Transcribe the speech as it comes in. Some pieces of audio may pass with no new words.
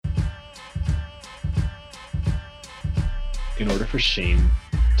In order for shame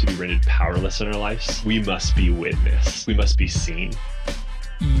to be rendered powerless in our lives, we must be witnessed. We must be seen.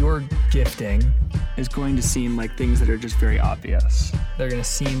 Your gifting is going to seem like things that are just very obvious. They're going to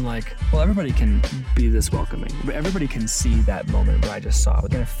seem like, well, everybody can be this welcoming. Everybody can see that moment where I just saw. We're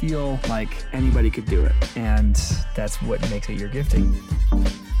going to feel like anybody could do it. And that's what makes it your gifting.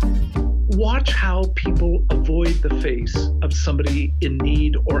 Watch how people avoid the face of somebody in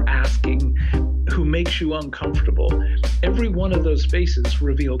need or asking who makes you uncomfortable. Every one of those faces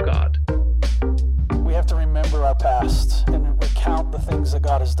reveal God. We have to remember our past and recount the things that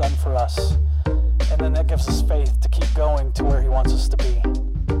God has done for us. And then that gives us faith to keep going to where He wants us to be.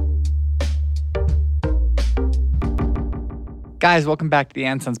 Guys, welcome back to the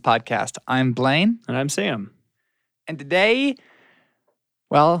Ansons Podcast. I'm Blaine. And I'm Sam. And today,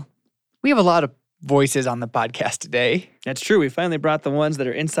 well, we have a lot of voices on the podcast today. That's true. We finally brought the ones that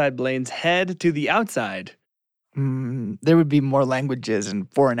are inside Blaine's head to the outside. There would be more languages and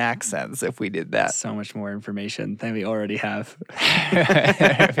foreign accents if we did that. So much more information than we already have.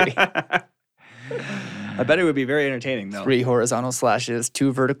 I bet it would be very entertaining, though. 3 horizontal slashes,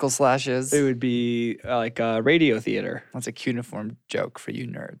 2 vertical slashes. It would be like a radio theater. That's a cuneiform joke for you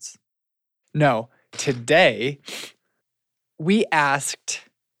nerds. No, today we asked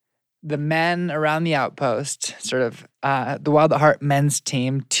the men around the outpost, sort of the Wild at Heart men's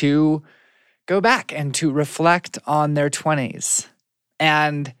team, to go back and to reflect on their 20s,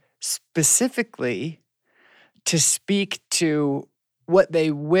 and specifically to speak to what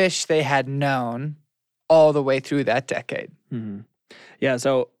they wish they had known all the way through that decade. Mm-hmm. Yeah,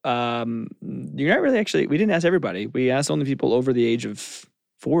 so you're not really we didn't ask everybody. We asked only people over the age of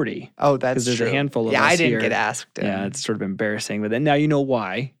 40. Oh, that's true. Because there's a handful of us here. Yeah, I didn't here. get asked. Yeah, it's sort of embarrassing. But then now you know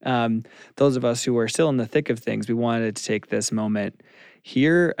why. Those of us who are still in the thick of things, we wanted to take this moment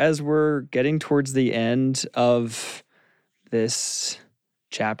here as we're getting towards the end of this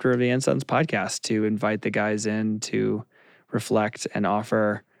chapter of the Ansons podcast to invite the guys in to reflect and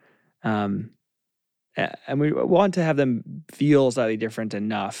offer. And we want to have them feel slightly different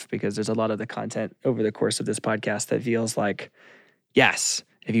enough, because there's a lot of the content over the course of this podcast that feels like, yes,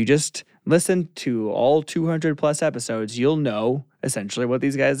 if you just listen to all 200 plus episodes, you'll know essentially what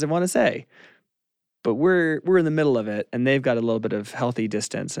these guys want to say. But we're in the middle of it, and they've got a little bit of healthy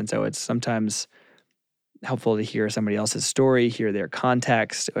distance. And so it's sometimes helpful to hear somebody else's story, hear their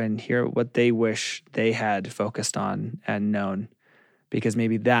context, and hear what they wish they had focused on and known, because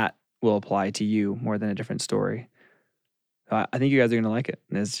maybe that will apply to you more than a different story. I think you guys are going to like it.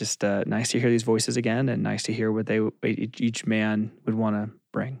 And it's just nice to hear these voices again, and nice to hear what each man would want to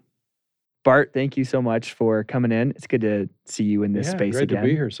bring. Bart, thank you so much for coming in. It's good to see you in this space great again. to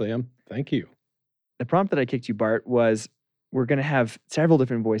be here, Sam. Thank you. The prompt that I kicked you, Bart, was we're going to have several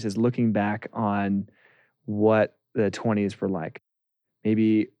different voices looking back on what the 20s were like.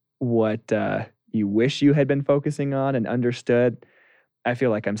 Maybe what you wish you had been focusing on and understood. I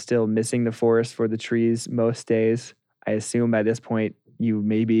feel like I'm still missing the forest for the trees most days. I assume by this point you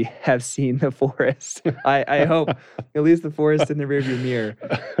maybe have seen the forest. I hope at least the forest in the rearview mirror.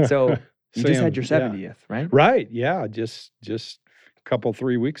 So you just had your 70th, right? Right. Yeah. Just a couple,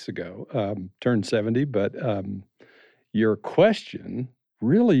 3 weeks ago, turned 70. But your question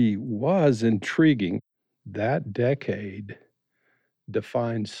really was intriguing. That decade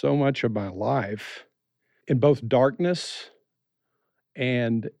defined so much of my life in both darkness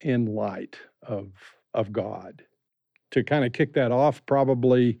and in light of God. To kind of kick that off,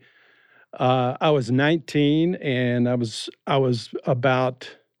 probably I was 19, and I was about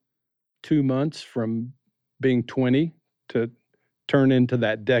 2 months from being 20 to turn into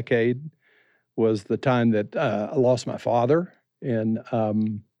that decade. Was the time that I lost my father, and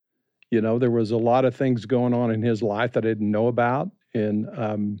there was a lot of things going on in his life that I didn't know about,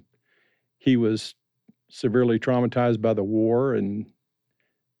 and he was severely traumatized by the war. And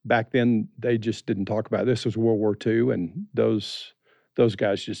back then, they just didn't talk about it. This was World War II, and those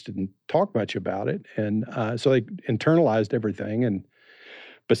guys just didn't talk much about it. And so they internalized everything.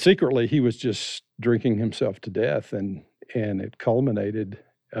 But secretly, he was just drinking himself to death, and it culminated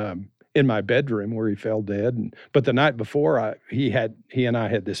in my bedroom where he fell dead. But the night before, he and I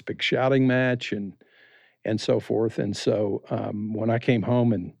had this big shouting match and so forth. And so when I came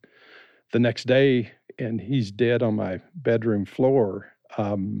home and the next day, and he's dead on my bedroom floor.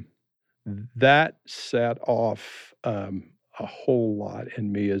 That set off a whole lot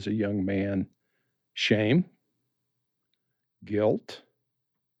in me as a young man. Shame, guilt,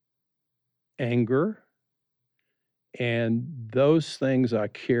 anger, and those things I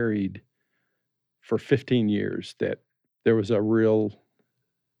carried for 15 years. That there was a real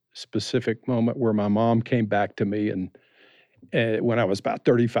specific moment where my mom came back to me when I was about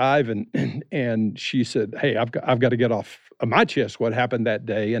 35, and she said, "Hey, I've got to get off of my chest what happened that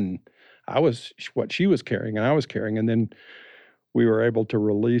day," and what she was carrying and I was carrying, and then we were able to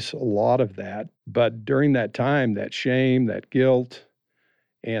release a lot of that. But during that time, that shame, that guilt,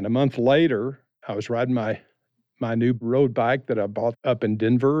 and a month later, I was riding my new road bike that I bought up in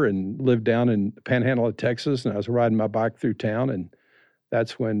Denver and lived down in the Panhandle of Texas, and I was riding my bike through town, and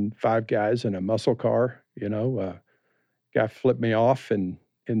that's when 5 guys in a muscle car, guy flipped me off, and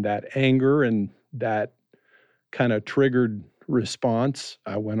in that anger and that kind of triggered response,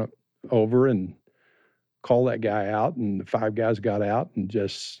 I went over and called that guy out, and the 5 guys got out and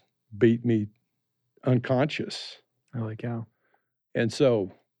just beat me unconscious. Holy cow. And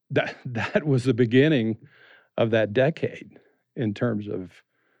so that was the beginning of that decade in terms of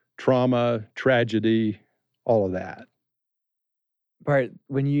trauma, tragedy, all of that. Bart,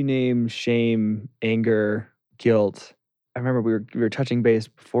 when you name shame, anger, guilt, I remember we were touching base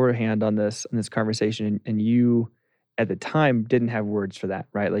beforehand on this conversation, and you at the time didn't have words for that,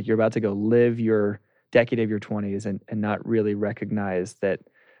 right? Like, you're about to go live your decade of your 20s and not really recognize that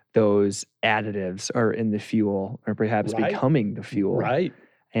those additives are in the fuel, or perhaps Right. becoming the fuel. Right.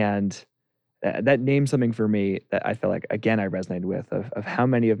 And that named something for me that I feel like, again, I resonated with, of how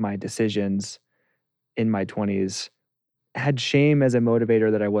many of my decisions in my 20s had shame as a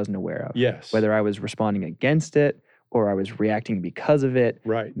motivator that I wasn't aware of. Yes. Whether I was responding against it or I was reacting because of it,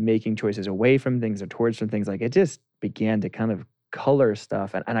 Right. making choices away from things or towards some things. Like, it just began to kind of color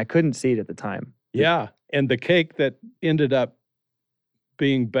stuff, and I couldn't see it at the time. Yeah. And the cake that ended up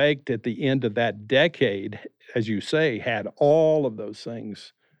being baked at the end of that decade, as you say, had all of those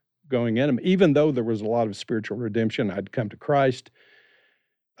things going in them. Even though there was a lot of spiritual redemption, I'd come to Christ,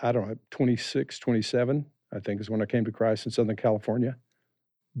 I don't know, 26, 27, I think is when I came to Christ in Southern California.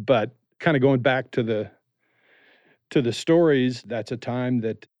 But kind of going back to the stories, that's a time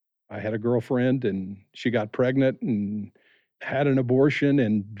that I had a girlfriend and she got pregnant and had an abortion,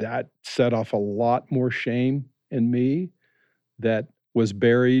 and that set off a lot more shame in me that was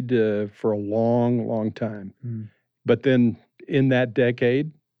buried for a long, long time. But then in that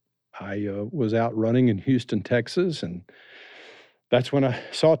decade, I was out running in Houston, Texas, and that's when I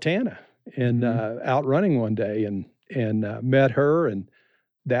saw Tana and out running one day and met her, and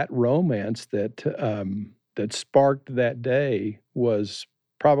that romance that sparked that day was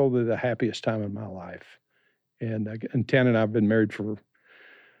probably the happiest time in my life. And Tana and I have been married for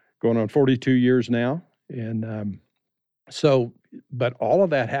going on 42 years now. And but all of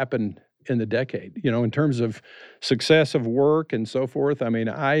that happened in the decade, in terms of success of work and so forth. I mean,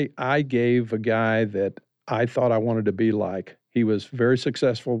 I gave a guy that I thought I wanted to be like. He was very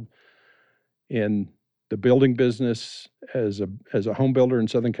successful in the building business as a home builder in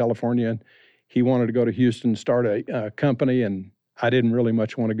Southern California. He wanted to go to Houston and start a company, and I didn't really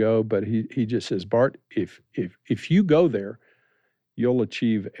much want to go, but he just says, "Bart, if you go there, you'll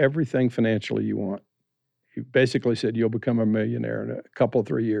achieve everything financially you want." He basically said, "You'll become a millionaire in a couple,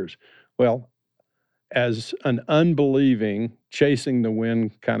 3 years." Well, as an unbelieving, chasing the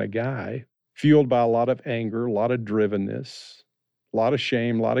wind kind of guy, fueled by a lot of anger, a lot of drivenness, a lot of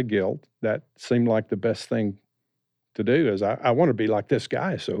shame, a lot of guilt, that seemed like the best thing to do. Is I want to be like this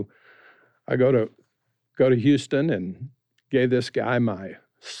guy. So I go to Houston and gave this guy my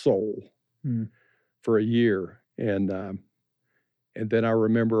soul for a year. And then I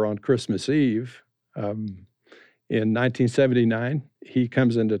remember on Christmas Eve, in 1979, he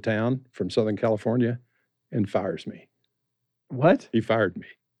comes into town from Southern California and fires me. What? He fired me.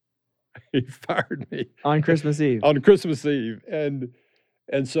 He fired me. On Christmas Eve? On Christmas Eve. And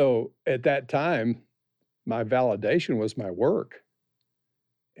so at that time, my validation was my work.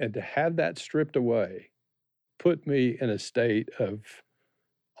 And to have that stripped away put me in a state of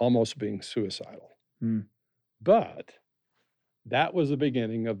almost being suicidal. But that was the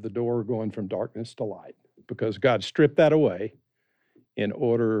beginning of the door going from darkness to light, because God stripped that away in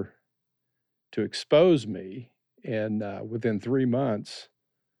order to expose me. And within 3 months,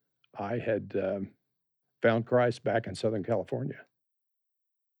 I had found Christ back in Southern California.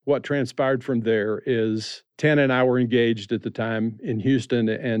 What transpired from there is Tana and I were engaged at the time in Houston.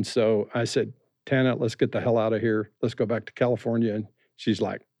 And so I said, "Tana, let's get the hell out of here. Let's go back to California." And she's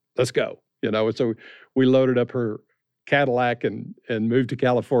like, "Let's go." And so we loaded up her Cadillac and moved to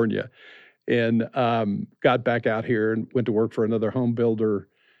California, and got back out here and went to work for another home builder.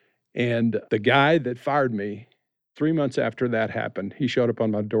 And the guy that fired me, 3 months after that happened, he showed up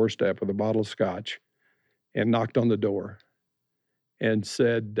on my doorstep with a bottle of scotch and knocked on the door and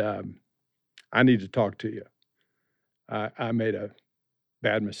said, "I need to talk to you. I made a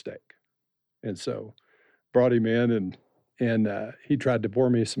bad mistake." And so brought him in And he tried to pour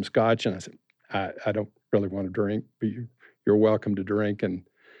me some scotch, and I said, I don't really want to drink, but you're welcome to drink.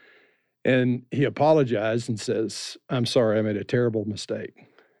 And he apologized and says, I'm sorry, I made a terrible mistake.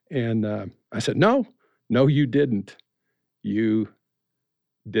 And I said, no, you didn't. You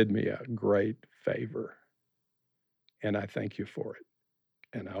did me a great favor, and I thank you for it.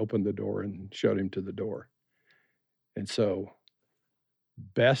 And I opened the door and showed him to the door. And so,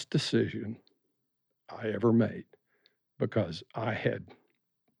 best decision I ever made, because I had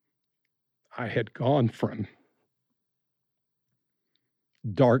gone from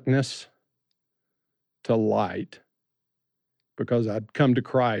darkness to light, because I'd come to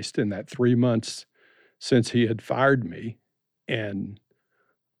Christ in that 3 months since he had fired me, and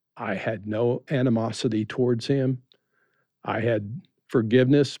I had no animosity towards him. I had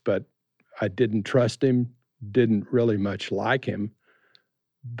forgiveness, but I didn't trust him, didn't really much like him.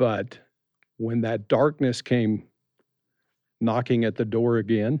 But when that darkness came knocking at the door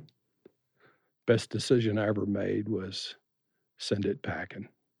again, best decision I ever made was send it packing.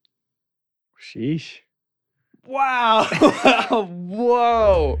 Sheesh. Wow.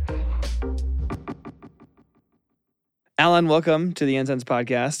 Whoa. Alan, welcome to the Incense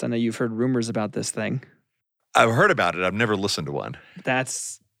Podcast. I know you've heard rumors about this thing. I've heard about it. I've never listened to one.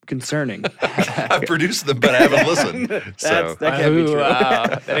 That's concerning. I've produced them, but I haven't listened. So That can't be true.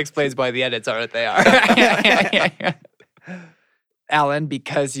 That explains why the edits are what they are. Alan,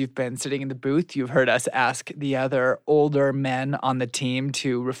 because you've been sitting in the booth, you've heard us ask the other older men on the team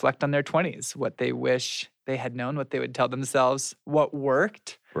to reflect on their 20s, what they wish they had known, what they would tell themselves, what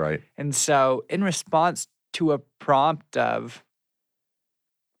worked. right. And so in response to a prompt of,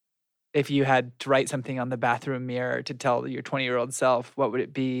 if you had to write something on the bathroom mirror to tell your 20-year-old self, what would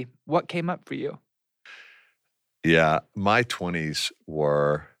it be? What came up for you? Yeah, my 20s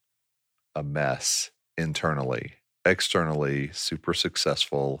were a mess internally. Externally, super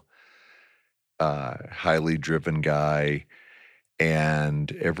successful, highly driven guy,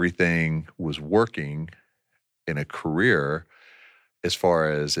 and everything was working in a career as far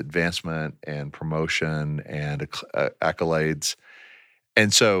as advancement and promotion and accolades.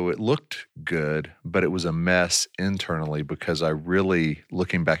 And so it looked good, but it was a mess internally, because I really,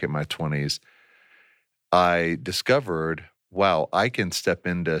 looking back at my 20s, I discovered, wow, I can step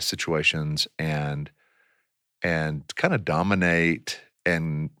into situations and kind of dominate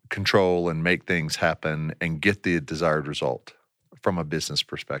and control and make things happen and get the desired result from a business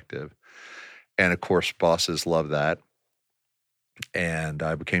perspective. And of course, bosses love that. And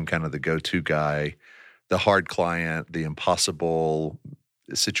I became kind of the go-to guy, the hard client, the impossible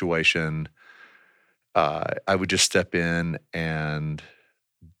situation. I would just step in and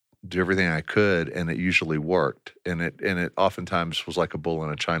do everything I could, and it usually worked. And it oftentimes was like a bull in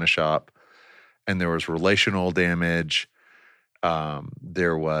a china shop. And there was relational damage.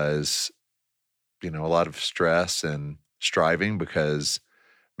 There was, a lot of stress and striving, because,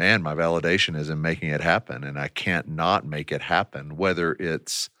 man, my validation is in making it happen, and I can't not make it happen, whether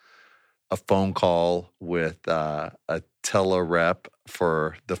it's a phone call with a tele-rep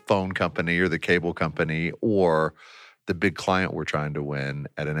for the phone company or the cable company, or the big client we're trying to win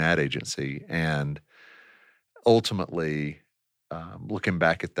at an ad agency. And ultimately, looking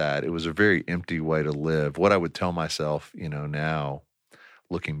back at that, it was a very empty way to live. What I would tell myself, now,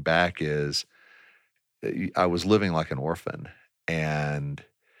 looking back, is I was living like an orphan, and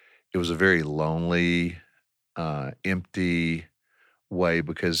it was a very lonely, empty way,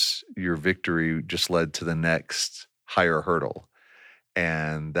 because your victory just led to the next higher hurdle.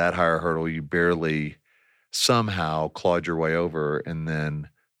 And that higher hurdle, you barely somehow clawed your way over, and then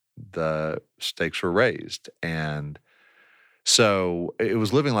the stakes were raised. And so it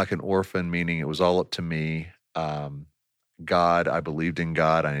was living like an orphan, meaning it was all up to me. God, I believed in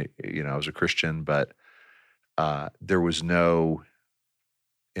God. I was a Christian, but there was no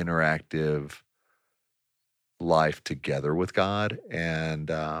interactive life together with God. And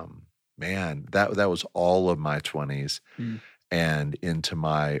man, that was all of my 20s and into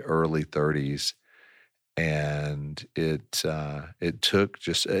my early 30s. And it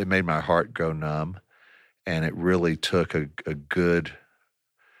made my heart go numb. And it really took a good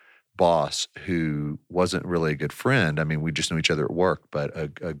boss who wasn't really a good friend. I mean, we just knew each other at work, but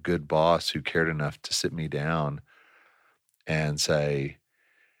a good boss who cared enough to sit me down and say,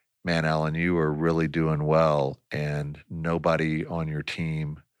 man, Alan, you are really doing well, and nobody on your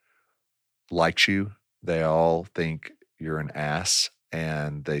team likes you. They all think you're an ass,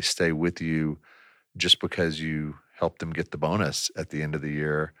 and they stay with you just because you helped them get the bonus at the end of the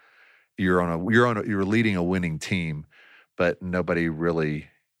year. You're leading a winning team, but nobody really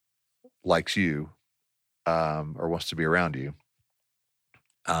likes you. or wants to be around you.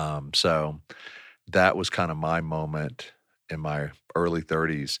 So that was kind of my moment in my early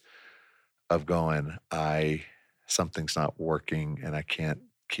 30s of going, something's not working and I can't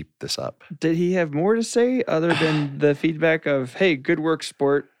keep this up. Did he have more to say other than the feedback of, hey, good work,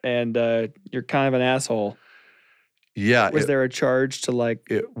 sport, and you're kind of an asshole? Yeah. Was there a charge to like...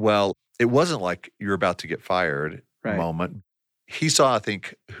 Well, it wasn't like you're about to get fired moment. He saw, I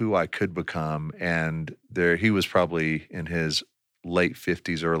think, who I could become, and he was probably in his late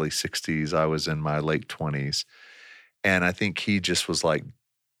 50s, early 60s. I was in my late 20s. And I think he just was like,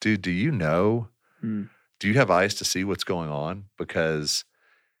 dude, do you know? Do you have eyes to see what's going on? Because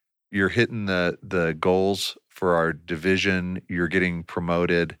you're hitting the goals for our division, you're getting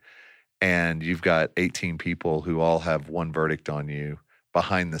promoted, and you've got 18 people who all have one verdict on you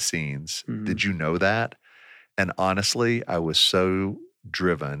behind the scenes. Did you know that? And honestly, I was so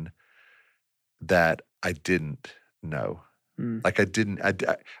driven that I didn't know. Like I didn't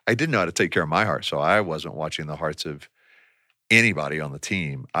know how to take care of my heart. So I wasn't watching the hearts of anybody on the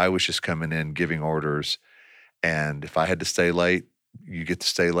team. I was just coming in, giving orders. And if I had to stay late, you get to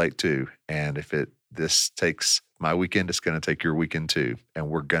stay late too. And if this takes my weekend, it's going to take your weekend too. And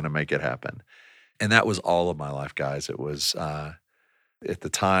we're going to make it happen. And that was all of my life, guys. It was, at the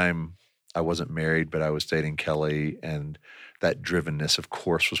time, I wasn't married, but I was dating Kelly. And that drivenness, of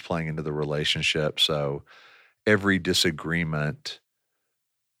course, was playing into the relationship. So every disagreement,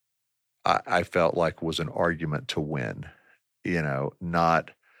 I felt like was an argument to win, not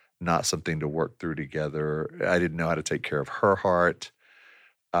something to work through together. I didn't know how to take care of her heart.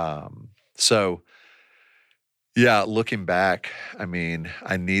 So yeah, looking back, I mean,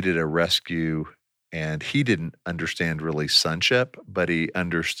 I needed a rescue, and he didn't understand really sonship, but he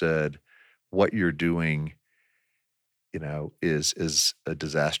understood what you're doing, is a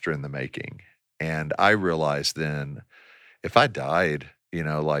disaster in the making. And I realized then, if I died,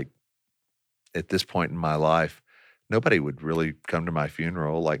 like at this point in my life, nobody would really come to my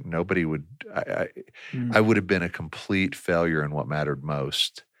funeral. Like nobody would, I would have been a complete failure in what mattered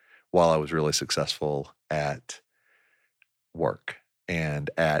most, while I was really successful at work and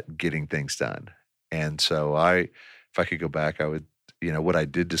at getting things done. And so if I could go back, I would, what I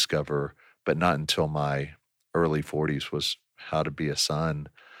did discover, but not until my early 40s, was how to be a son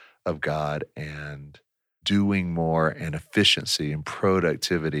of God and doing more, and efficiency and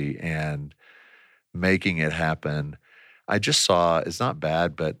productivity and making it happen. I just saw it's not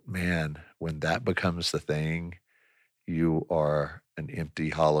bad, but man, when that becomes the thing, you are an empty,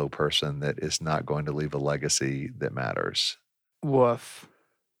 hollow person that is not going to leave a legacy that matters. Woof.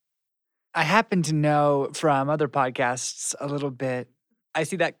 I happen to know from other podcasts a little bit. I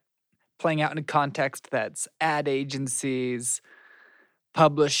see that playing out in a context that's ad agencies,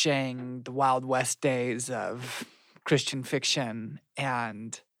 publishing, the Wild West days of Christian fiction.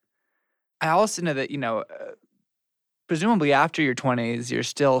 And I also know that, presumably after your 20s, you're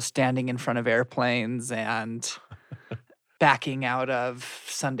still standing in front of airplanes and backing out of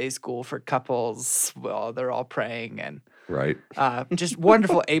Sunday school for couples while they're all praying, and right. Just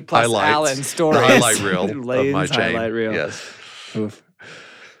wonderful A+ Allen stories. The highlight reel of my chain. Highlight reel. Yes. Oof.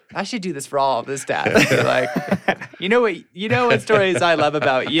 I should do this for all of this, Dad. Like, you know what stories I love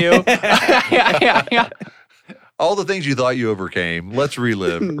about you? Yeah. All the things you thought you overcame, let's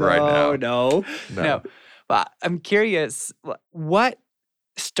relive right now. No. But I'm curious, what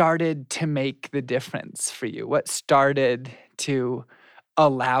started to make the difference for you? What started to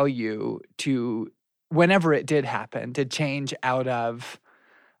allow you to, whenever it did happen, to change out of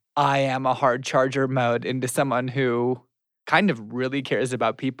I am a hard charger mode into someone who kind of really cares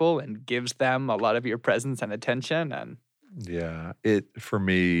about people and gives them a lot of your presence and attention? And yeah, for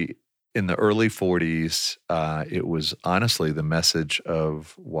me, in the early 40s, it was honestly the message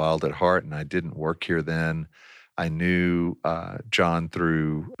of Wild at Heart, and I didn't work here then. I knew John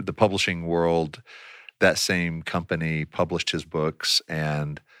through the publishing world. That same company published his books,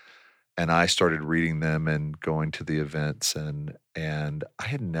 and I started reading them and going to the events, and I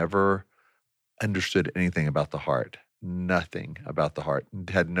had never understood anything about the heart, nothing about the heart,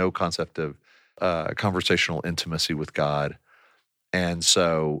 had no concept of conversational intimacy with God. And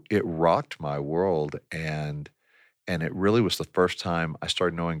so it rocked my world, and it really was the first time I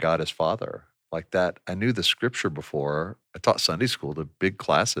started knowing God as Father. Like that, I knew the scripture before. I taught Sunday school to big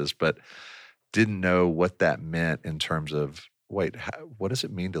classes, but didn't know what that meant in terms of, what does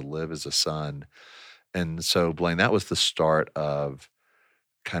it mean to live as a son? And so, Blaine, that was the start of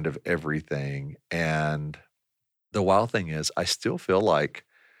kind of everything. And the wild thing is, I still feel like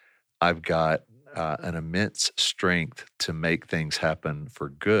I've got an immense strength to make things happen for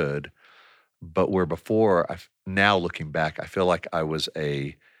good, But where before, now looking back, I feel like I was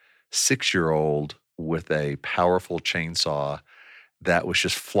a 6-year-old with a powerful chainsaw that was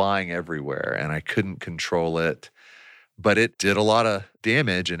just flying everywhere and I couldn't control it. But it did a lot of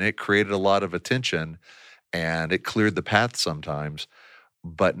damage and it created a lot of attention and it cleared the path sometimes.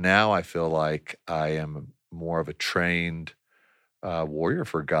 But now I feel like I am more of a trained warrior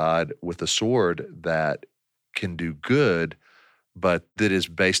for God with a sword that can do good, but that is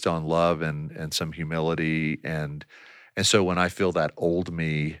based on love and some humility. And so when I feel that old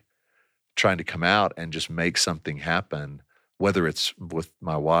me trying to come out and just make something happen, whether it's with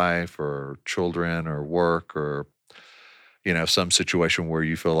my wife or children or work or, some situation where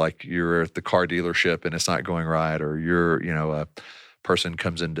you feel like you're at the car dealership and it's not going right, or you're, a person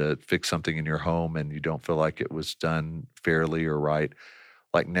comes in to fix something in your home and you don't feel like it was done fairly or right.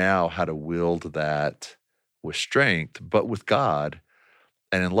 Like now, how to wield that with strength, but with God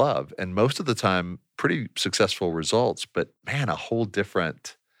and in love. And most of the time, pretty successful results, but man, a whole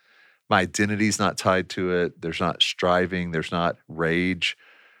different, my identity's not tied to it. There's not striving. There's not rage.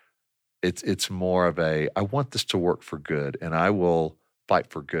 It's more of I want this to work for good and I will fight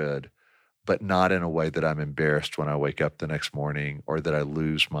for good, but not in a way that I'm embarrassed when I wake up the next morning or that I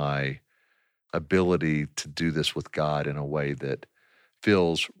lose my ability to do this with God in a way that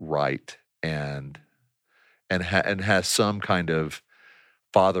feels right and has some kind of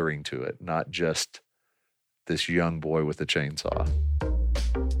fathering to it, not just this young boy with a chainsaw.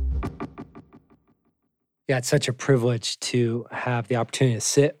 Yeah, it's such a privilege to have the opportunity to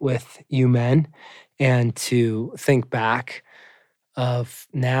sit with you men and to think back of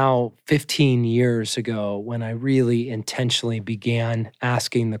now 15 years ago when I really intentionally began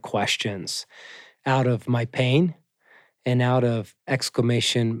asking the questions out of my pain and out of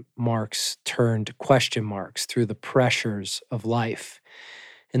exclamation marks turned question marks through the pressures of life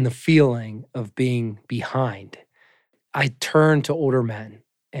and the feeling of being behind. I turned to older men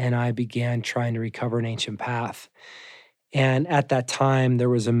and I began trying to recover an ancient path. And at that time, there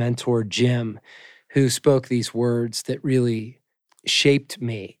was a mentor, Jim, who spoke these words that really shaped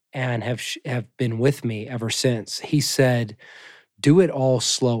me and have been with me ever since. He said, do it all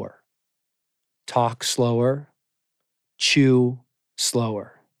slower. Talk slower. Chew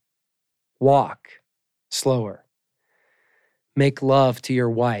slower. Walk slower. Make love to your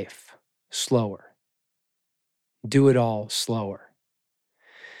wife slower. Do it all slower.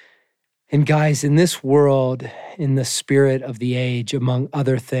 And guys, in this world, in the spirit of the age, among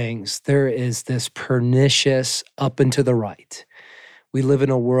other things, there is this pernicious up and to the right. We live in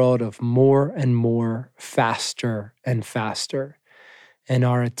a world of more and more, faster and faster. And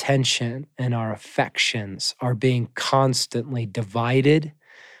our attention and our affections are being constantly divided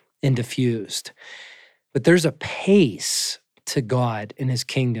and diffused. But there's a pace to God and his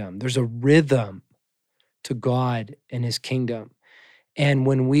kingdom. There's a rhythm to God and his kingdom. And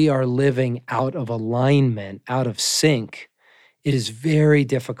when we are living out of alignment, out of sync, it is very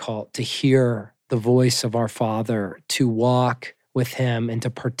difficult to hear the voice of our Father, to walk with him and to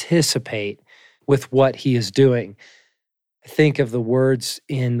participate with what he is doing. I think of the words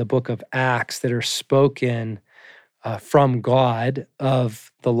in the book of Acts that are spoken from God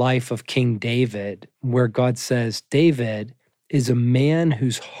of the life of King David, where God says, David is a man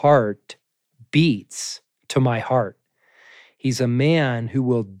whose heart beats to my heart. He's a man who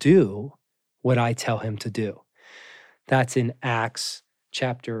will do what I tell him to do. That's in Acts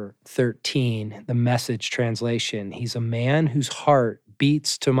chapter 13, the Message translation. He's a man whose heart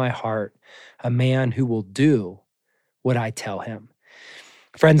beats to my heart, a man who will do what I tell him.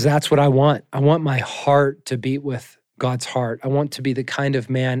 Friends, that's what I want. I want my heart to beat with God's heart. I want to be the kind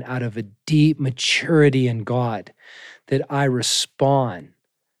of man out of a deep maturity in God that I respond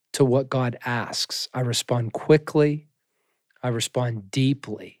to what God asks. I respond quickly. I respond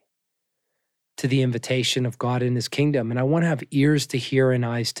deeply to the invitation of God in his kingdom. And I want to have ears to hear and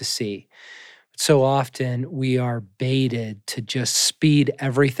eyes to see. So often we are baited to just speed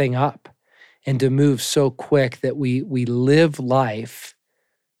everything up and to move so quick that we live life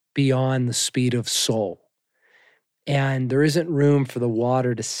beyond the speed of soul. And there isn't room for the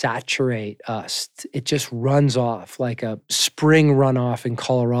water to saturate us. It just runs off like a spring runoff in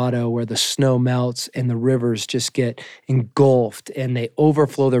Colorado where the snow melts and the rivers just get engulfed and they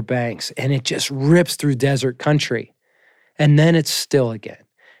overflow their banks and it just rips through desert country. And then it's still again.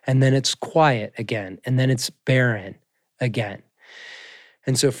 And then it's quiet again. And then it's barren again.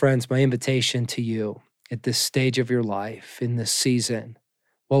 And so, friends, my invitation to you at this stage of your life, in this season,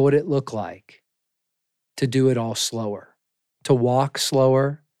 what would it look like to do it all slower, to walk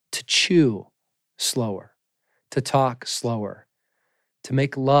slower, to chew slower, to talk slower, to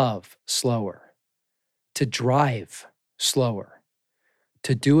make love slower, to drive slower,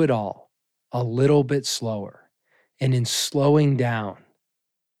 to do it all a little bit slower. And in slowing down,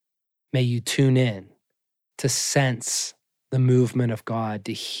 may you tune in to sense the movement of God,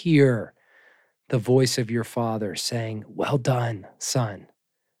 to hear the voice of your Father saying, "Well done, son.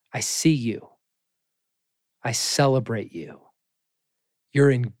 I see you. I celebrate you. You're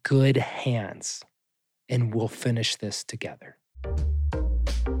in good hands, and we'll finish this together."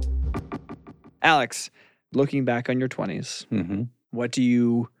 Alex, looking back on your 20s, Mm-hmm. what do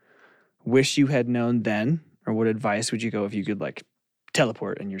you wish you had known then? Or what advice would you go if you could like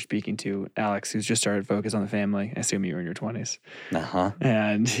teleport and you're speaking to Alex, who's just started Focus on the Family? I assume you were in your 20s. Uh-huh.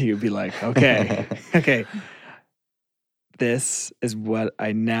 And you'd be like, okay, okay, this is what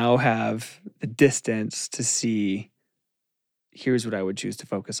I now have the distance to see. Here's what I would choose to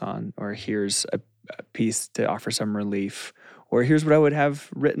focus on, or here's a piece to offer some relief, or here's what I would have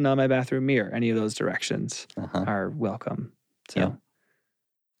written on my bathroom mirror. Any of those directions Uh-huh. are welcome. So,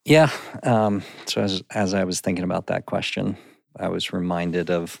 Yeah. So as I was thinking about that question, I was reminded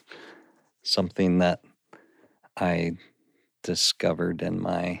of something that I discovered in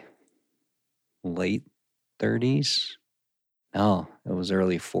my late 30s. No, it was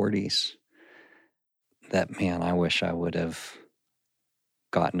early 40s. That, man, I wish I would have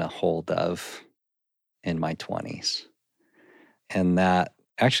gotten a hold of in my 20s. And that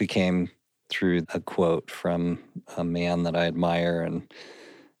actually came through a quote from a man that I admire and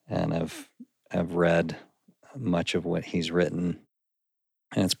I've read much of what he's written.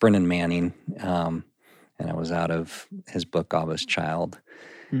 And it's Brennan Manning. And it was out of his book, Abba's Child.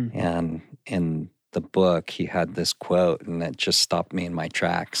 And in the book, he had this quote, and it just stopped me in my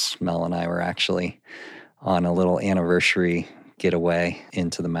tracks. Mel and I were actually on a little anniversary getaway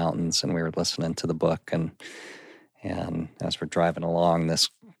into the mountains, and we were listening to the book. And as we're driving along,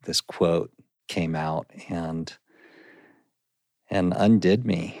 this quote came out and undid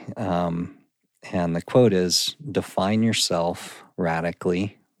me. And the quote is, "Define yourself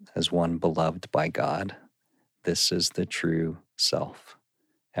radically as one beloved by God. This is the true self.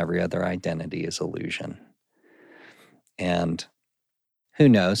 Every other identity is illusion." And who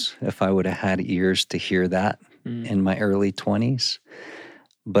knows if I would have had ears to hear that in my early 20s.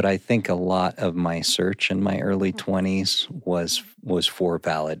 But I think a lot of my search in my early 20s was for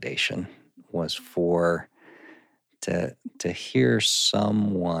validation, was for to hear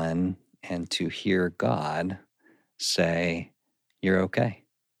someone and to hear God say, "You're okay.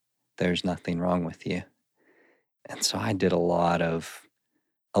 There's nothing wrong with you." And so I did a lot of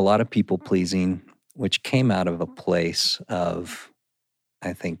people pleasing, which came out of a place of,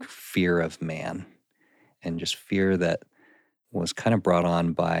 I think, fear of man, and just fear that was kind of brought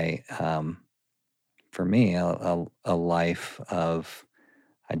on by, for me, a life of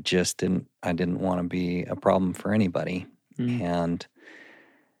I didn't want to be a problem for anybody. And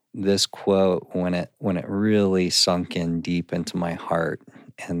this quote, when it really sunk in deep into my heart,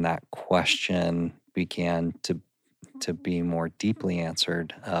 and that question began to be more deeply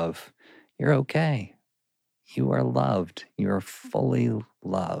answered of, "You're okay. You are loved. You are fully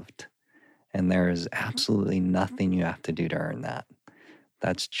loved. And there is absolutely nothing you have to do to earn that.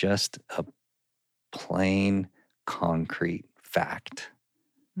 That's just a plain, concrete fact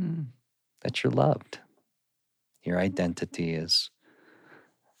that you're loved. Your identity is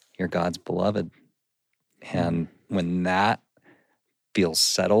you're God's beloved." And when that feels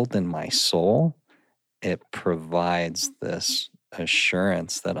settled in my soul, it provides this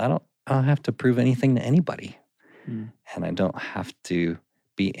assurance that I don't have to prove anything to anybody. And I don't have to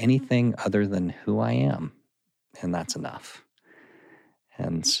be anything other than who I am. And that's enough.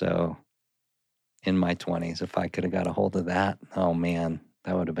 And so in my 20s, if I could have got a hold of that, oh man,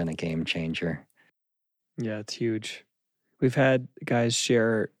 that would have been a game changer. Yeah, it's huge. We've had guys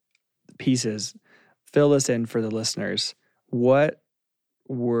share pieces. Fill this in for the listeners. What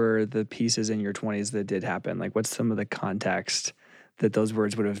were the pieces in your 20s that did happen? Like, what's some of the context that those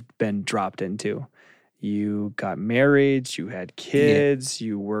words would have been dropped into? You got married, you had kids,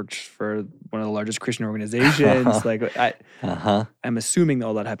 you worked for one of the largest Christian organizations. Like, I'm assuming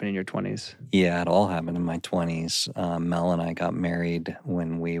all that happened in your 20s. Yeah, it all happened in my 20s. Mel and I got married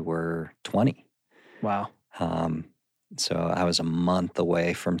when we were 20. Wow. So I was a month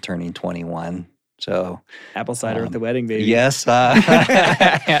away from turning 21. So apple cider at the wedding, baby. Yes.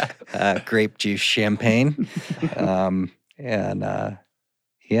 Grape juice champagne.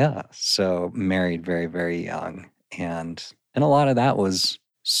 Yeah, so married very, very young. And a lot of that was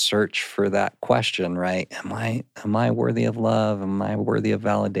search for that question, right? Am I worthy of love? Am I worthy of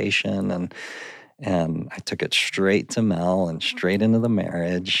validation? And I took it straight to Mel and straight into the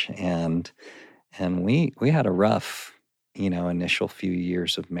marriage. And we had a rough, initial few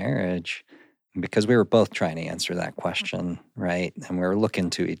years of marriage because we were both trying to answer that question, right? And we were looking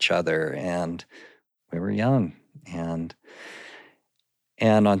to each other, and we were young. And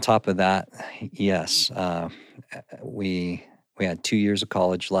on top of that, yes, we had 2 years of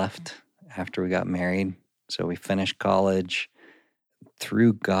college left after we got married. So we finished college.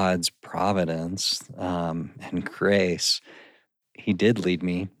 Through God's providence and grace, He did lead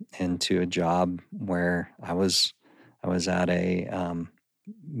me into a job where I was at a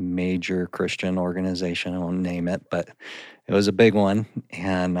major Christian organization. I won't name it, but it was a big one,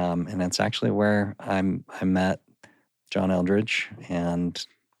 and it's actually where I met John Eldredge and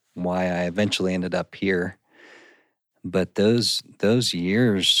why I eventually ended up here. But those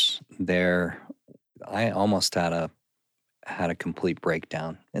years there, I almost had a complete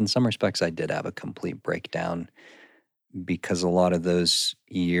breakdown. In some respects, I did have a complete breakdown because a lot of those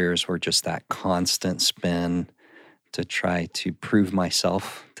years were just that constant spin to try to prove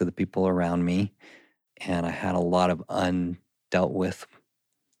myself to the people around me. And I had a lot of undealt with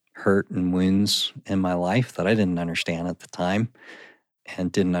hurt and wounds in my life that I didn't understand at the time,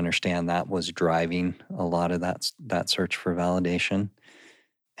 and didn't understand that was driving a lot of that search for validation.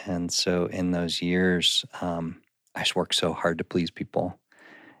 And so in those years, I just worked so hard to please people.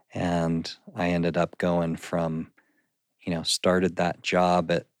 And I ended up going from, started that job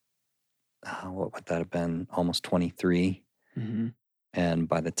at, what would that have been? Almost 23. Mm-hmm. And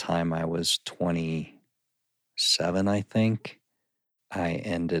by the time I was 27, I think, I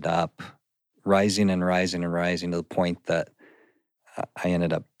ended up rising and rising and rising to the point that I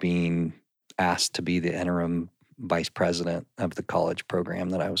ended up being asked to be the interim vice president of the college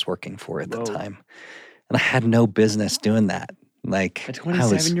program that I was working for at the time. And I had no business doing that. Like a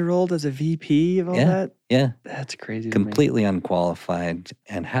 27-year-old as a VP of all that? Yeah. That's crazy. Completely unqualified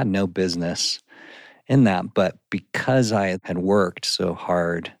and had no business in that. But because I had worked so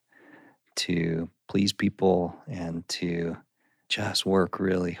hard to please people and to just work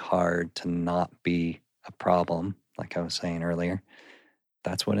really hard to not be a problem, like I was saying earlier,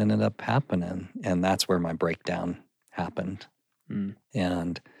 that's what ended up happening. And that's where my breakdown happened. Mm.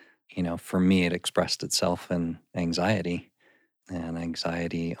 And, for me, it expressed itself in anxiety. And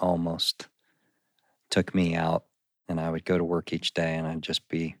anxiety almost took me out. And I would go to work each day and I'd just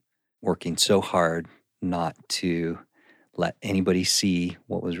be working so hard not to let anybody see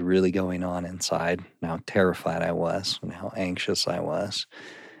what was really going on inside, and how terrified I was and how anxious I was.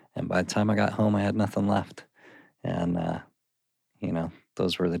 And by the time I got home, I had nothing left. And,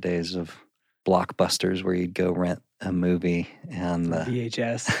 those were the days of Blockbusters where you'd go rent a movie and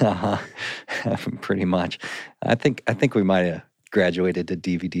VHS. Pretty much. I think we might have graduated to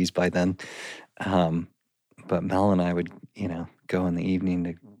DVDs by then. But Mel and I would, go in the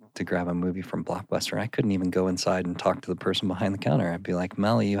evening to grab a movie from Blockbuster. I couldn't even go inside and talk to the person behind the counter. I'd be like,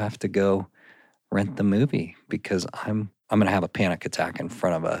 Mel, you have to go rent the movie because I'm going to have a panic attack in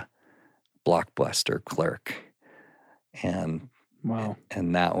front of a Blockbuster clerk. And wow.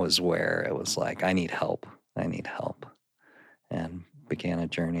 And that was where it was like, I need help. And began a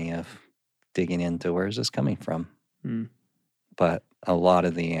journey of digging into where is this coming from? Mm. But a lot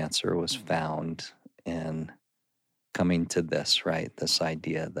of the answer was found in coming to this, right? This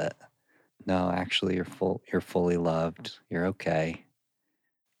idea that, no, actually you're fully loved, you're okay,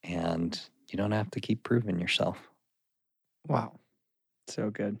 and you don't have to keep proving yourself. Wow. So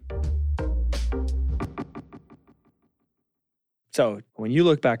good. So when you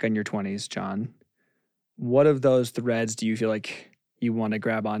look back on your 20s, John, what of those threads do you feel like you want to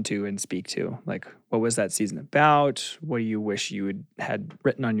grab onto and speak to? Like, what was that season about? What do you wish you had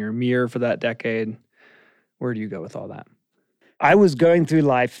written on your mirror for that decade? Where do you go with all that? I was going through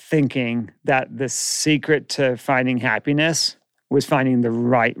life thinking that the secret to finding happiness was finding the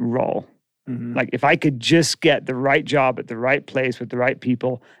right role. Mm-hmm. Like, if I could just get the right job at the right place with the right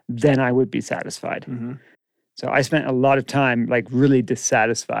people, then I would be satisfied. Mm-hmm. So I spent a lot of time, like, really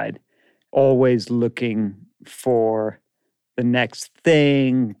dissatisfied, always looking for the next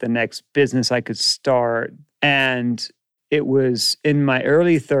thing, the next business I could start. And it was in my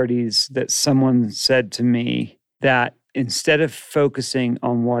early 30s that someone said to me that instead of focusing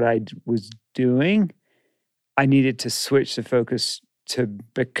on what I was doing, I needed to switch the focus to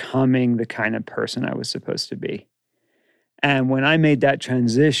becoming the kind of person I was supposed to be. And when I made that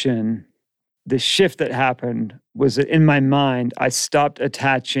transition, the shift that happened was that in my mind, I stopped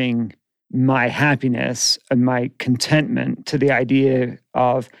attaching my happiness and my contentment to the idea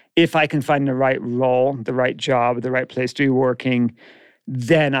of, if I can find the right role, the right job, the right place to be working,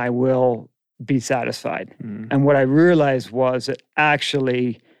 then I will be satisfied. And what I realized was that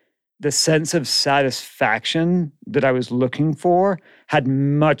actually the sense of satisfaction that I was looking for had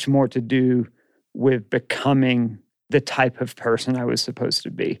much more to do with becoming the type of person I was supposed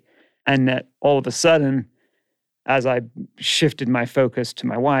to be. And that all of a sudden, as I shifted my focus to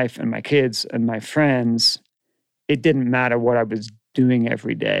my wife and my kids and my friends, it didn't matter what I was doing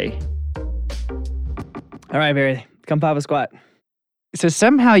every day. All right, Barry, come Papa Squat. So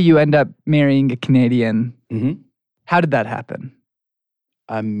somehow you end up marrying a Canadian. Mm-hmm. How did that happen?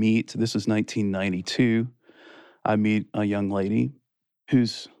 This is 1992. I meet a young lady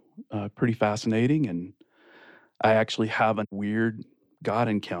who's pretty fascinating, and I actually have a weird God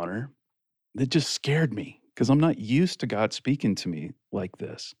encounter that just scared me because I'm not used to God speaking to me like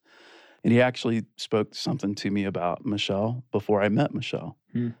this. And he actually spoke something to me about Michelle before I met Michelle,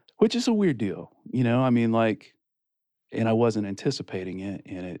 which is a weird deal. You know, I mean, like, and I wasn't anticipating it,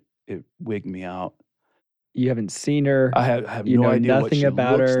 and it wigged me out. You haven't seen her. I have you no know idea what nothing she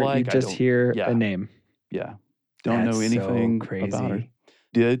about looks her. like. You just hear a name. Yeah. Don't That's know anything so crazy. about her.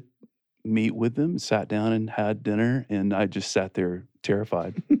 Did meet with them, sat down and had dinner, and I just sat there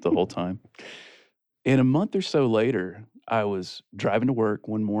terrified the whole time. And a month or so later, I was driving to work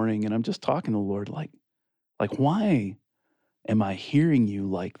one morning, and I'm just talking to the Lord, like, why am I hearing you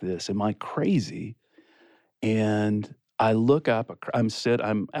like this? Am I crazy? And I look up, I'm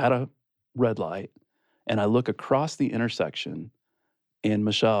at a red light, and I look across the intersection, and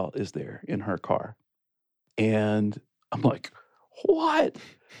Michelle is there in her car. And I'm like, what?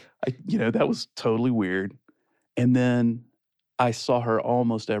 That was totally weird. And then I saw her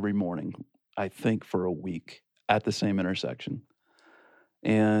almost every morning, I think for a week at the same intersection.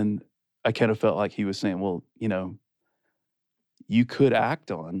 And I kind of felt like he was saying, well, you could act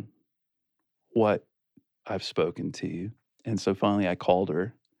on what I've spoken to you. And so finally I called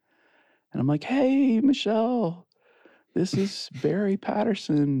her and I'm like, hey, Michelle, this is Barry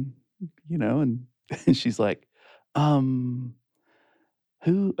Patterson, and she's like, who?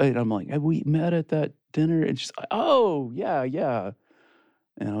 And I'm like, have we met at that dinner? And she's like, oh, yeah.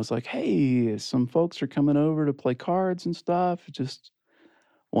 And I was like, hey, some folks are coming over to play cards and stuff. Just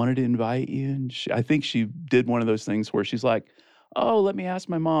wanted to invite you. And I think she did one of those things where she's like, oh, let me ask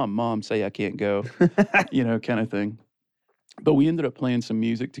my mom. Mom, say I can't go, kind of thing. But we ended up playing some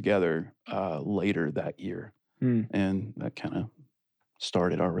music together later that year. And that kind of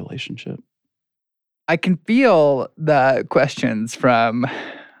started our relationship. I can feel the questions from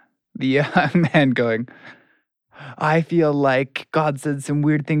the young man going, I feel like God said some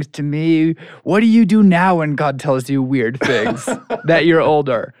weird things to me. What do you do now when God tells you weird things that you're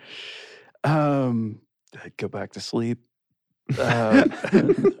older? I'd go back to sleep.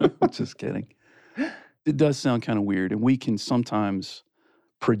 Just kidding. It does sound kind of weird, and we can sometimes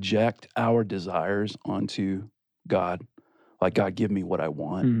project our desires onto God. Like, God, give me what I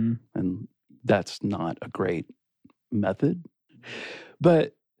want. And that's not a great method.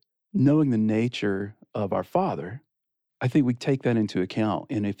 But knowing the nature of our Father, I think we take that into account.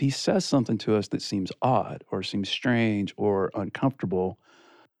 And if he says something to us that seems odd or seems strange or uncomfortable,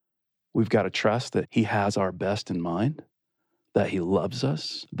 we've got to trust that he has our best in mind, that he loves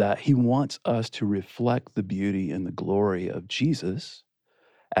us, that he wants us to reflect the beauty and the glory of Jesus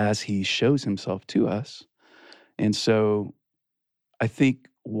as he shows himself to us. And so I think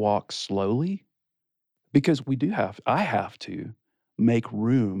walk slowly, because I have to make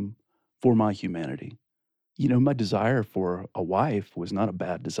room for my humanity. My desire for a wife was not a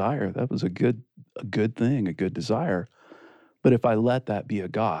bad desire. That was a good thing, a good desire. But if I let that be a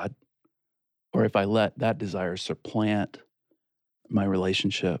God, or if I let that desire supplant my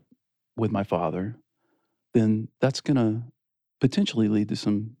relationship with my Father, then that's going to potentially lead to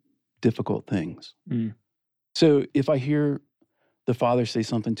some difficult things. So if I hear the Father say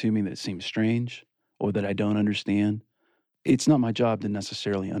something to me that seems strange or that I don't understand, it's not my job to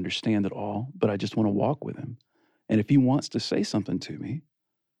necessarily understand it all, but I just want to walk with him. And if he wants to say something to me,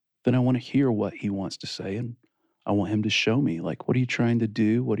 then I want to hear what he wants to say. And I want him to show me, like, what are you trying to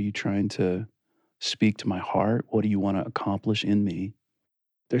do? What are you trying to speak to my heart? What do you want to accomplish in me?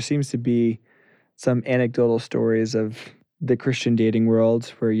 There seems to be some anecdotal stories of the Christian dating world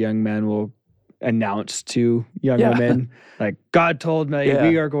where young men will announce to young women, like, God told me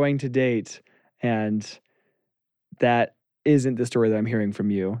we are going to date. And that isn't the story that I'm hearing from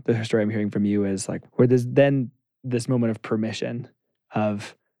you. The story I'm hearing from you is like, where there's then this moment of permission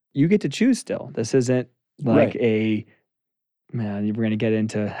of, you get to choose still. This isn't like we're going to get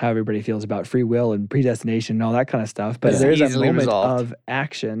into how everybody feels about free will and predestination and all that kind of stuff. But there's a moment of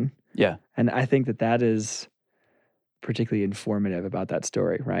action. Yeah. And I think that is particularly informative about that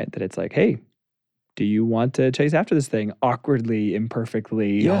story, right? That it's like, hey, do you want to chase after this thing awkwardly,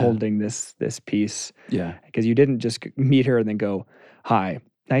 imperfectly, Yeah. holding this piece? Yeah. Because you didn't just meet her and then go, "Hi,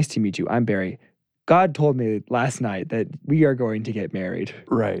 nice to meet you. I'm Barry. God told me last night that we are going to get married."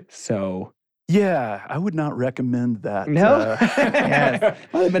 Right. So Yeah, I would not recommend that. no, yes,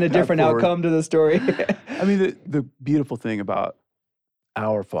 might have been a path different forward. outcome to the story. I mean, the beautiful thing about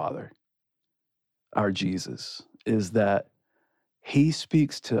our Father, our Jesus, is that he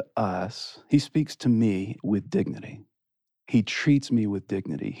speaks to us, he speaks to me with dignity. He treats me with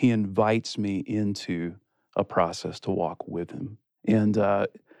dignity. He invites me into a process to walk with him. And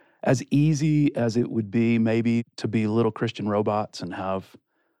as easy as it would be maybe to be little Christian robots and have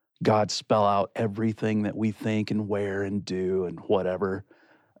God spell out everything that we think and wear and do and whatever,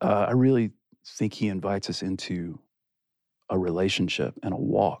 I really think he invites us into a relationship and a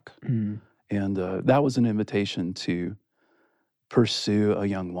walk. Mm. And that was an invitation to pursue a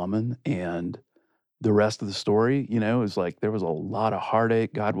young woman. And the rest of the story, is like there was a lot of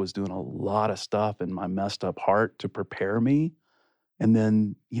heartache. God was doing a lot of stuff in my messed up heart to prepare me. And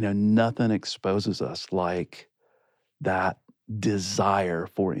then, nothing exposes us like that desire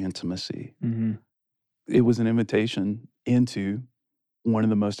for intimacy. Mm-hmm. It was an invitation into one of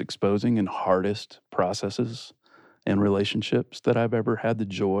the most exposing and hardest processes and relationships that I've ever had the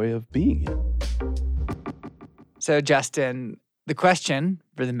joy of being in. So, Justin, the question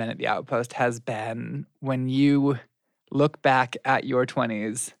for the Men at the Outpost has been, when you look back at your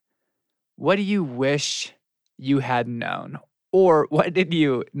 20s, what do you wish you had known? Or what did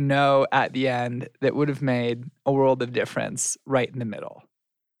you know at the end that would have made a world of difference right in the middle?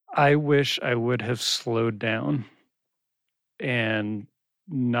 I wish I would have slowed down and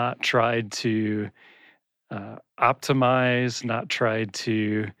not tried to optimize, not tried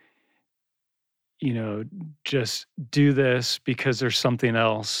to, just do this because there's something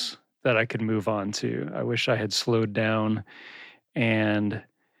else that I could move on to. I wish I had slowed down and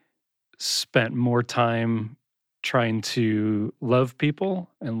spent more time trying to love people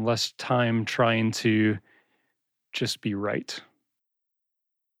and less time trying to just be right.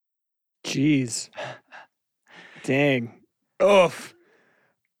 Jeez. Dang. Oof.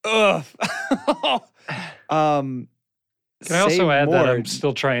 Oof. Can I also add that more. I'm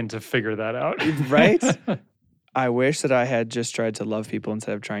still trying to figure that out? Right? I wish that I had just tried to love people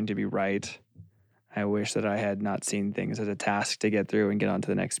instead of trying to be right. I wish that I had not seen things as a task to get through and get on to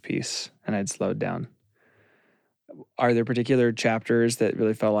the next piece, and I'd slowed down. Are there particular chapters that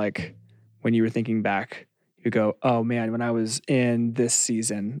really felt like when you were thinking back, you go, oh man, when I was in this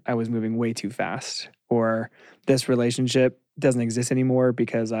season, I was moving way too fast, or this relationship doesn't exist anymore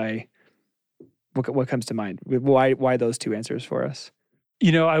because what comes to mind? Why those two answers for us?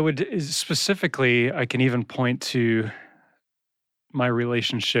 I would specifically, I can even point to my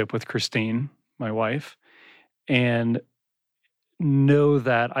relationship with Christine, my wife, and know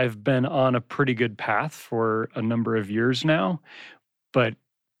that I've been on a pretty good path for a number of years now. But,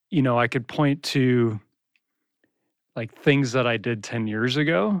 I could point to like things that I did 10 years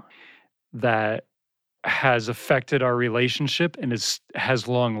ago that has affected our relationship and has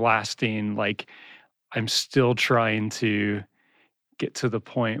long lasting. Like I'm still trying to get to the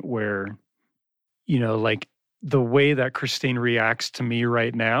point where, like the way that Christine reacts to me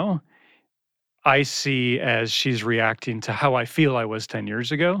right now, I see as she's reacting to how I feel I was 10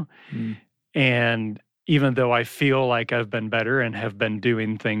 years ago. Mm. And even though I feel like I've been better and have been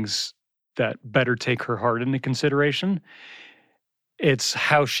doing things that better take her heart into consideration, it's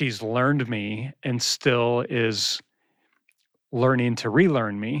how she's learned me and still is learning to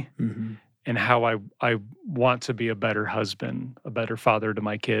relearn me, Mm-hmm. and how I want to be a better husband, a better father to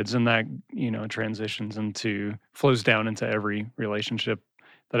my kids. And that, transitions flows down into every relationship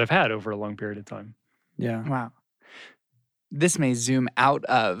that I've had over a long period of time. Yeah. Wow. This may zoom out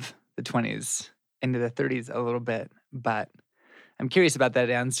of the 20s into the 30s a little bit, but I'm curious about that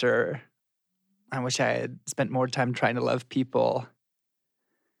answer. I wish I had spent more time trying to love people.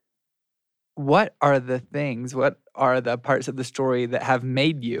 What are the parts of the story that have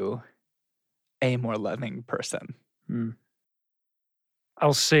made you a more loving person? Mm.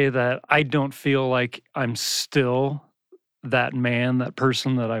 I'll say that I don't feel like I'm still that man, that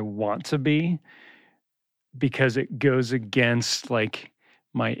person that I want to be, because it goes against like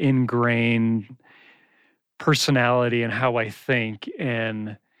my ingrained personality and how I think,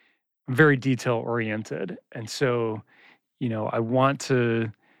 and I'm very detail oriented. And so, I want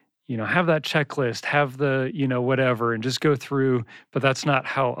to, have that checklist, have the, whatever, and just go through, but that's not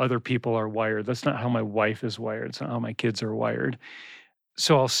how other people are wired. That's not how my wife is wired. It's not how my kids are wired.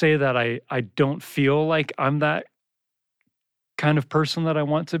 So I'll say that I don't feel like I'm that kind of person that I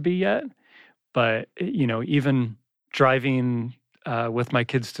want to be yet, But, even driving with my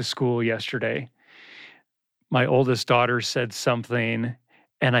kids to school yesterday, my oldest daughter said something,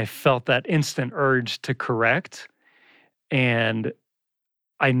 and I felt that instant urge to correct. And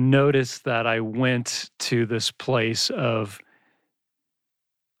I noticed that I went to this place of,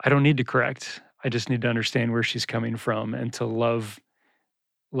 I don't need to correct. I just need to understand where she's coming from and to love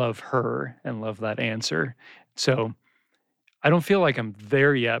her and love that answer. So I don't feel like I'm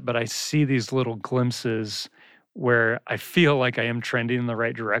there yet, but I see these little glimpses where I feel like I am trending in the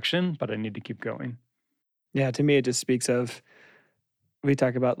right direction, but I need to keep going. Yeah, to me, it just speaks of, we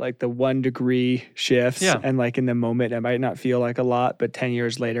talk about like the 1 degree shifts, and like in the moment, it might not feel like a lot, but 10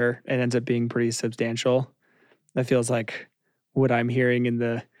 years later, it ends up being pretty substantial. That feels like what I'm hearing in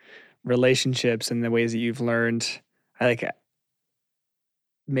the relationships and the ways that you've learned. I like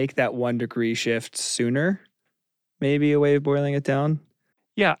make that 1 degree shift sooner, maybe a way of boiling it down.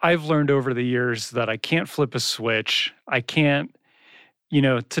 Yeah, I've learned over the years that I can't flip a switch. I can't,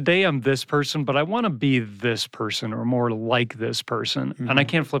 today I'm this person, but I want to be this person or more like this person. And I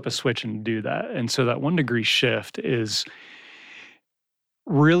can't flip a switch and do that. And so that 1 degree shift is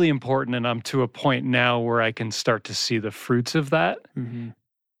really important. And I'm to a point now where I can start to see the fruits of that.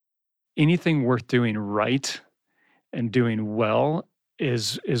 Anything worth doing right and doing well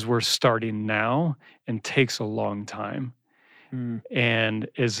is worth starting now and takes a long time. And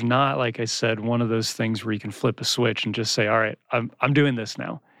is not, like I said, one of those things where you can flip a switch and just say, all right, I'm doing this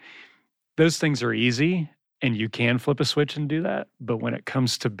now. Those things are easy and you can flip a switch and do that. But when it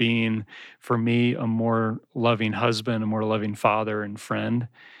comes to being, for me, a more loving husband, a more loving father and friend,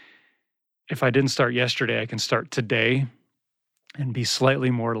 if I didn't start yesterday, I can start today and be slightly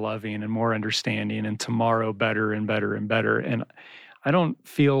more loving and more understanding, and tomorrow better and better and better. And I don't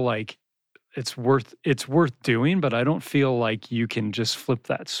feel like it's worth doing, but I don't feel like you can just flip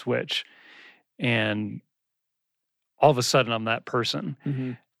that switch and all of a sudden I'm that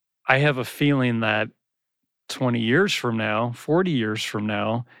person. I have a feeling that 20 years from now, 40 years from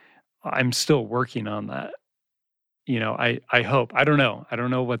now, I'm still working on that. I hope. I don't know. I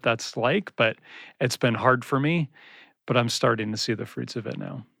don't know what that's like, but it's been hard for me, but I'm starting to see the fruits of it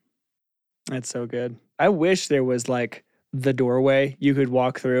now. That's so good. I wish there was like the doorway you could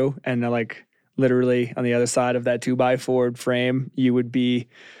walk through and like literally on the other side of that 2x4 frame, you would be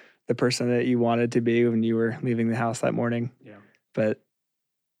the person that you wanted to be when you were leaving the house that morning. Yeah. But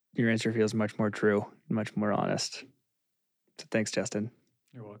your answer feels much more true, much more honest. So thanks, Justin.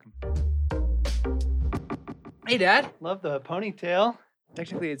 You're welcome. Hey, Dad. Love the ponytail.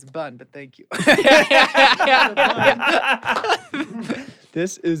 Technically, it's a bun, but thank you.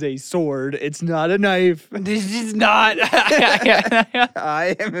 This is a sword. It's not a knife. This is not.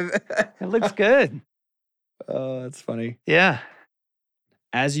 I am. It looks good. Oh, that's funny. Yeah.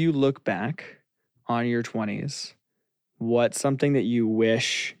 As you look back on your 20s, what's something that you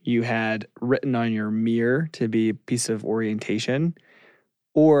wish you had written on your mirror to be a piece of orientation?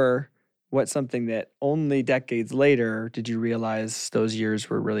 Or what's something that only decades later did you realize those years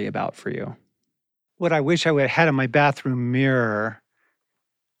were really about for you? What I wish I would have had in my bathroom mirror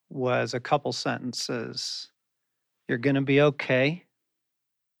was a couple sentences. You're going to be okay.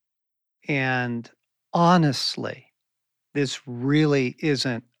 And honestly, this really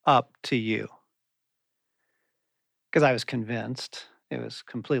isn't up to you. Because I was convinced it was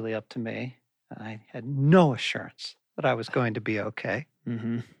completely up to me. I had no assurance that I was going to be okay.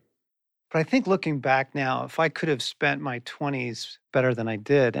 But I think looking back now, if I could have spent my 20s better than I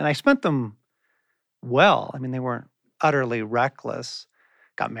did, and I spent them well, I mean, they weren't utterly reckless.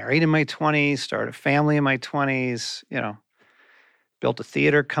 Got married in my 20s, started a family in my 20s, built a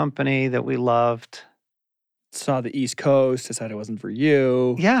theater company that we loved. Saw the East Coast, decided it wasn't for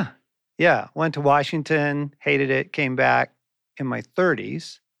you. Yeah. Went to Washington, hated it, came back in my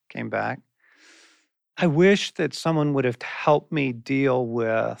 30s, came back. I wish that someone would have helped me deal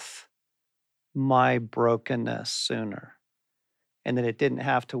with my brokenness sooner and that it didn't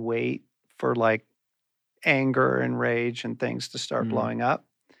have to wait for like anger and rage and things to start blowing up.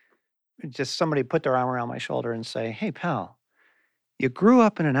 Just somebody put their arm around my shoulder and say, hey, pal, you grew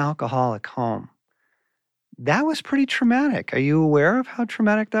up in an alcoholic home. That was pretty traumatic. Are you aware of how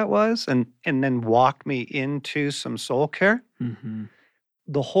traumatic that was? And then walk me into some soul care.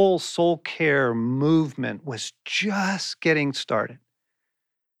 The whole soul care movement was just getting started.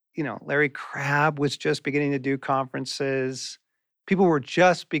 Larry Crabb was just beginning to do conferences. People were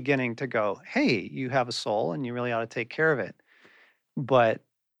just beginning to go, hey, you have a soul and you really ought to take care of it. But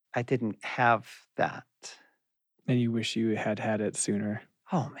I didn't have that. And you wish you had had it sooner.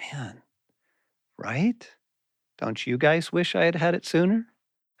 Oh, man. Right? Don't you guys wish I had had it sooner?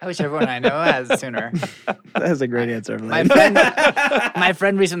 I wish everyone I know has sooner. That's a great answer. My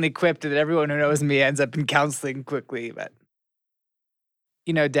friend recently quipped that everyone who knows me ends up in counseling quickly. But,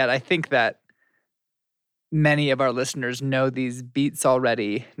 Dad, I think that many of our listeners know these beats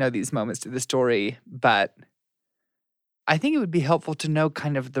already, know these moments to the story. But I think it would be helpful to know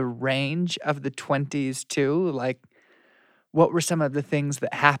kind of the range of the 20s too. Like, what were some of the things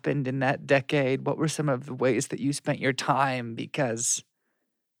that happened in that decade? What were some of the ways that you spent your time? Because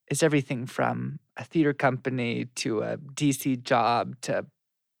it's everything from a theater company to a DC job to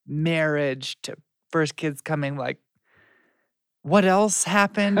marriage to first kids coming. Like, what else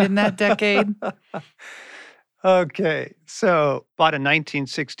happened in that decade? Okay, so bought a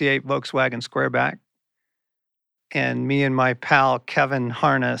 1968 Volkswagen Squareback, and me and my pal Kevin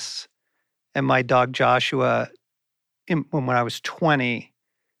Harness and my dog Joshua, when I was 20,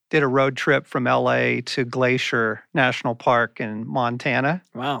 did a road trip from LA to Glacier National Park in Montana.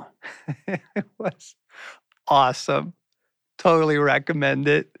 Wow. It was awesome. Totally recommend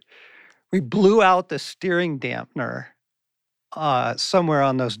it. We blew out the steering dampener somewhere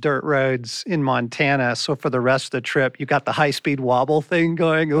on those dirt roads in Montana. So for the rest of the trip, you got the high-speed wobble thing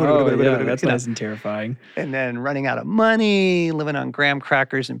going. Oh, yeah, that's nice and terrifying. And then running out of money, living on graham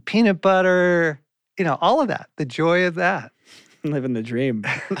crackers and peanut butter, all of that, the joy of that. Living the dream.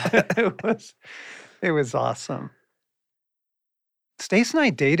 It was awesome. Stace and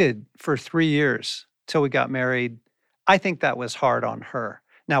I dated for 3 years till we got married. I think that was hard on her.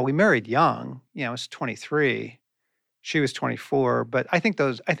 Now, we married young. I was 23. She was 24. But I think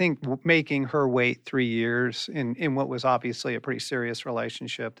making her wait 3 years in what was obviously a pretty serious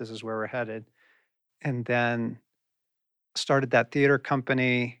relationship, this is where we're headed. And then started that theater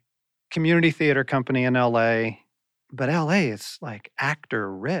company, community theater company in LA. But LA is like actor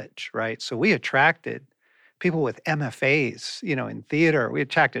rich, right? So we attracted people with MFAs, in theater. We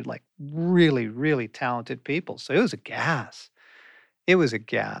attracted like really, really talented people. So it was a gas.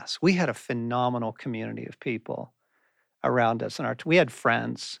 We had a phenomenal community of people around us. And we had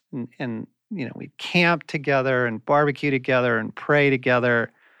friends and we'd camp together and barbecue together and pray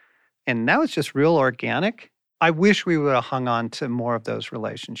together. And that was just real organic. I wish we would have hung on to more of those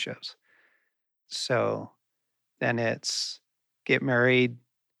relationships. So then it's get married.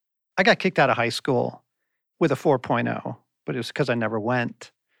 I got kicked out of high school with a 4.0, but it was because I never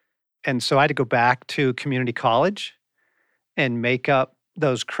went. And so I had to go back to community college and make up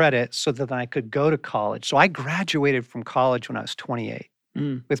those credits so that I could go to college. So I graduated from college when I was 28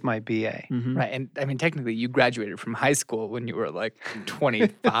 with my BA. Mm-hmm. Right. And I mean, technically, you graduated from high school when you were like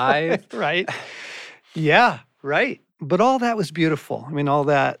 25. Right. Yeah, right. But all that was beautiful. I mean, all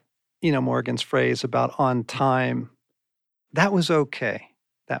that, Morgan's phrase about on time, that was okay.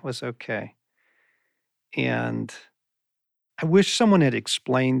 That was okay. And I wish someone had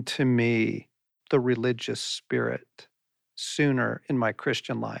explained to me the religious spirit sooner in my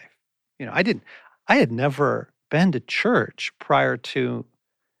Christian life. I had never been to church prior to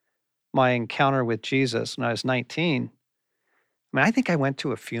my encounter with Jesus when I was 19. I mean, I think I went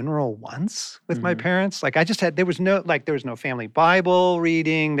to a funeral once with my parents. Like there was no family Bible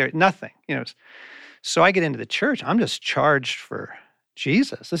reading, nothing, So I get into the church. I'm just charged for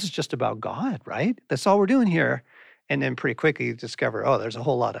Jesus. This is just about God, right? That's all we're doing here. And then pretty quickly you discover, there's a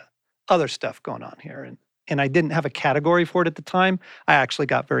whole lot of other stuff going on here. And I didn't have a category for it at the time. I actually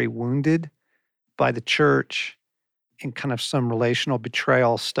got very wounded by the church and kind of some relational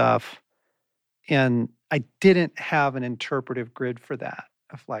betrayal stuff. And I didn't have an interpretive grid for that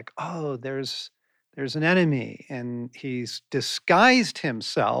of like, there's an enemy and he's disguised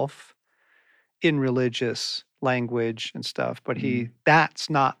himself in religious language and stuff, but that's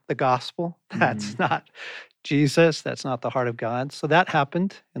not the gospel. That's not Jesus. That's not the heart of God. So that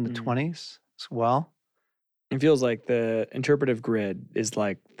happened in the 20s as well. It feels like the interpretive grid is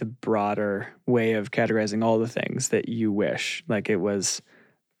like the broader way of categorizing all the things that you wish. Like it was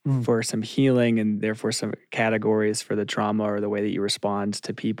for some healing and therefore some categories for the trauma or the way that you respond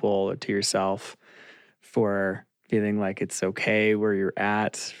to people or to yourself, for feeling like it's okay where you're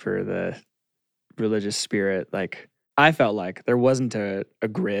at, for the religious spirit. Like I felt like there wasn't a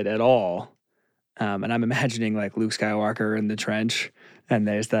grid at all. And I'm imagining like Luke Skywalker in the trench, and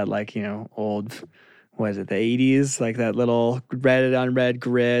there's that like, old, what is it, the 80s, like that little red on red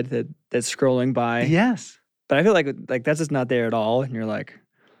grid that's scrolling by. Yes. But I feel like that's just not there at all. And you're like,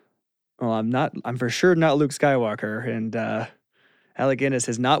 well, I'm for sure not Luke Skywalker. And Alec Guinness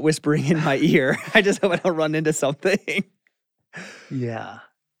is not whispering in my ear. I just hope I don't run into something. Yeah.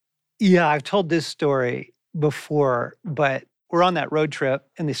 Yeah, I've told this story before, but we're on that road trip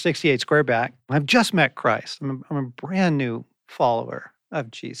in the 68 Squareback. I've just met Christ. I'm a brand new follower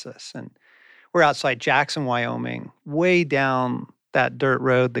of Jesus. And we're outside Jackson, Wyoming, way down that dirt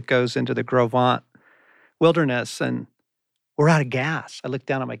road that goes into the Gros Ventre wilderness, and we're out of gas. I looked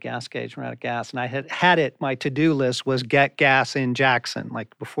down at my gas gauge, we're out of gas, and I had it, my to-do list was get gas in Jackson.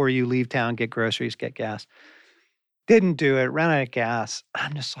 Like before you leave town, get groceries, get gas. Didn't do it, ran out of gas.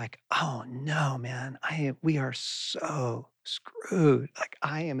 I'm just like, oh no, man, we are so screwed. Like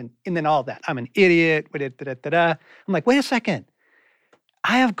and then all that, I'm an idiot. I'm like, wait a second,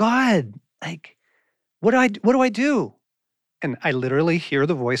 I have God. Like, what do I do? And I literally hear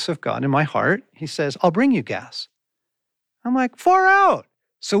the voice of God in my heart. He says, I'll bring you gas. I'm like, far out.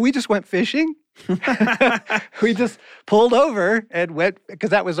 So we just went fishing. We just pulled over and went,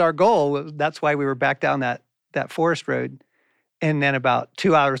 because that was our goal. That's why we were back down that forest road. And then about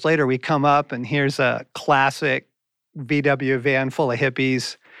 2 hours later, we come up and here's a classic VW van full of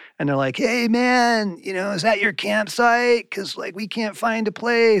hippies. And they're like, hey, man, is that your campsite? Because, like, we can't find a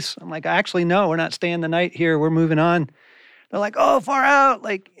place. I'm like, actually, no, we're not staying the night here. We're moving on. They're like, oh, far out.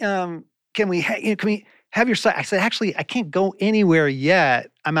 Like, can we have your site? I said, actually, I can't go anywhere yet.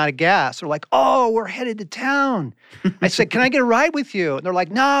 I'm out of gas. They're like, oh, we're headed to town. I said, can I get a ride with you? And they're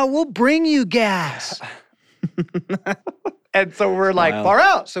like, no, we'll bring you gas. And so we're like, far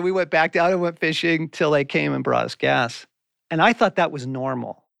out. So we went back down and went fishing till they came and brought us gas. And I thought that was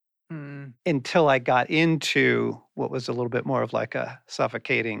normal until I got into what was a little bit more of like a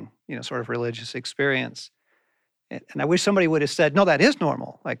suffocating, sort of religious experience. And I wish somebody would have said, no, that is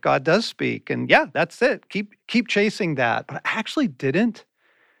normal. Like God does speak. And yeah, that's it. Keep chasing that. But I actually didn't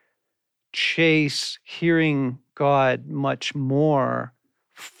chase hearing God much more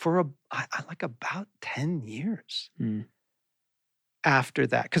for like about 10 years after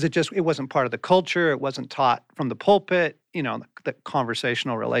that. Because it wasn't part of the culture. It wasn't taught from the pulpit. The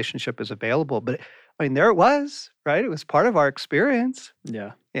conversational relationship is available. But I mean, there it was, right? It was part of our experience.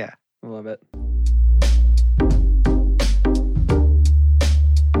 Yeah. Yeah. I love it.